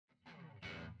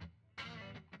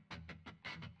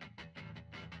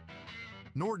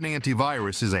Norton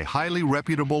Antivirus is a highly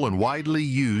reputable and widely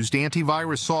used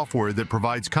antivirus software that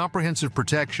provides comprehensive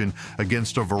protection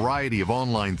against a variety of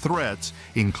online threats,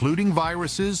 including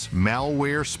viruses,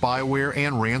 malware, spyware,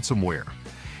 and ransomware.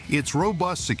 Its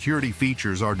robust security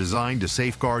features are designed to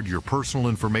safeguard your personal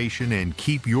information and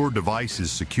keep your devices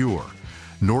secure.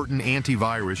 Norton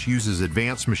Antivirus uses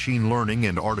advanced machine learning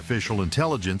and artificial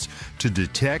intelligence to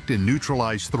detect and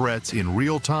neutralize threats in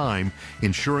real time,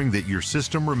 ensuring that your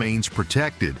system remains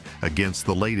protected against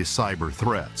the latest cyber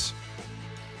threats.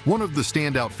 One of the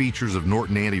standout features of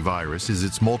Norton Antivirus is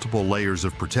its multiple layers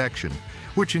of protection,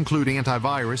 which include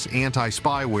antivirus,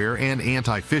 anti-spyware, and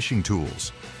anti-phishing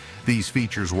tools. These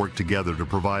features work together to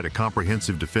provide a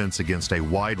comprehensive defense against a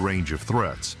wide range of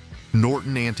threats.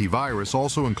 Norton Antivirus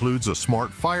also includes a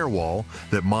smart firewall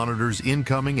that monitors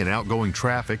incoming and outgoing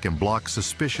traffic and blocks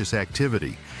suspicious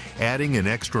activity, adding an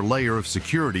extra layer of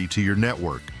security to your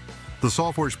network. The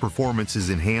software's performance is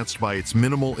enhanced by its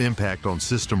minimal impact on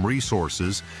system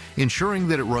resources, ensuring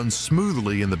that it runs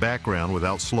smoothly in the background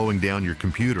without slowing down your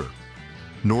computer.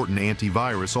 Norton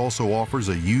Antivirus also offers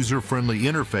a user-friendly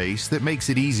interface that makes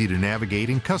it easy to navigate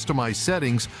and customize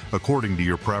settings according to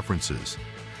your preferences.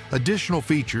 Additional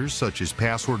features such as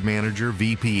Password Manager,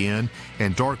 VPN,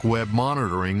 and dark web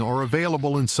monitoring are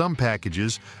available in some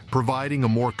packages, providing a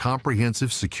more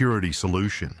comprehensive security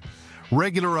solution.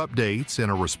 Regular updates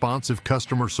and a responsive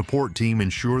customer support team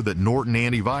ensure that Norton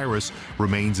Antivirus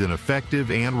remains an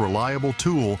effective and reliable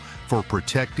tool for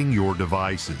protecting your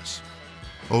devices.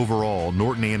 Overall,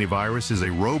 Norton Antivirus is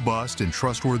a robust and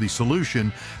trustworthy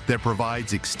solution that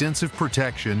provides extensive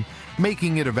protection,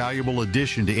 making it a valuable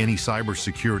addition to any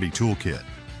cybersecurity toolkit.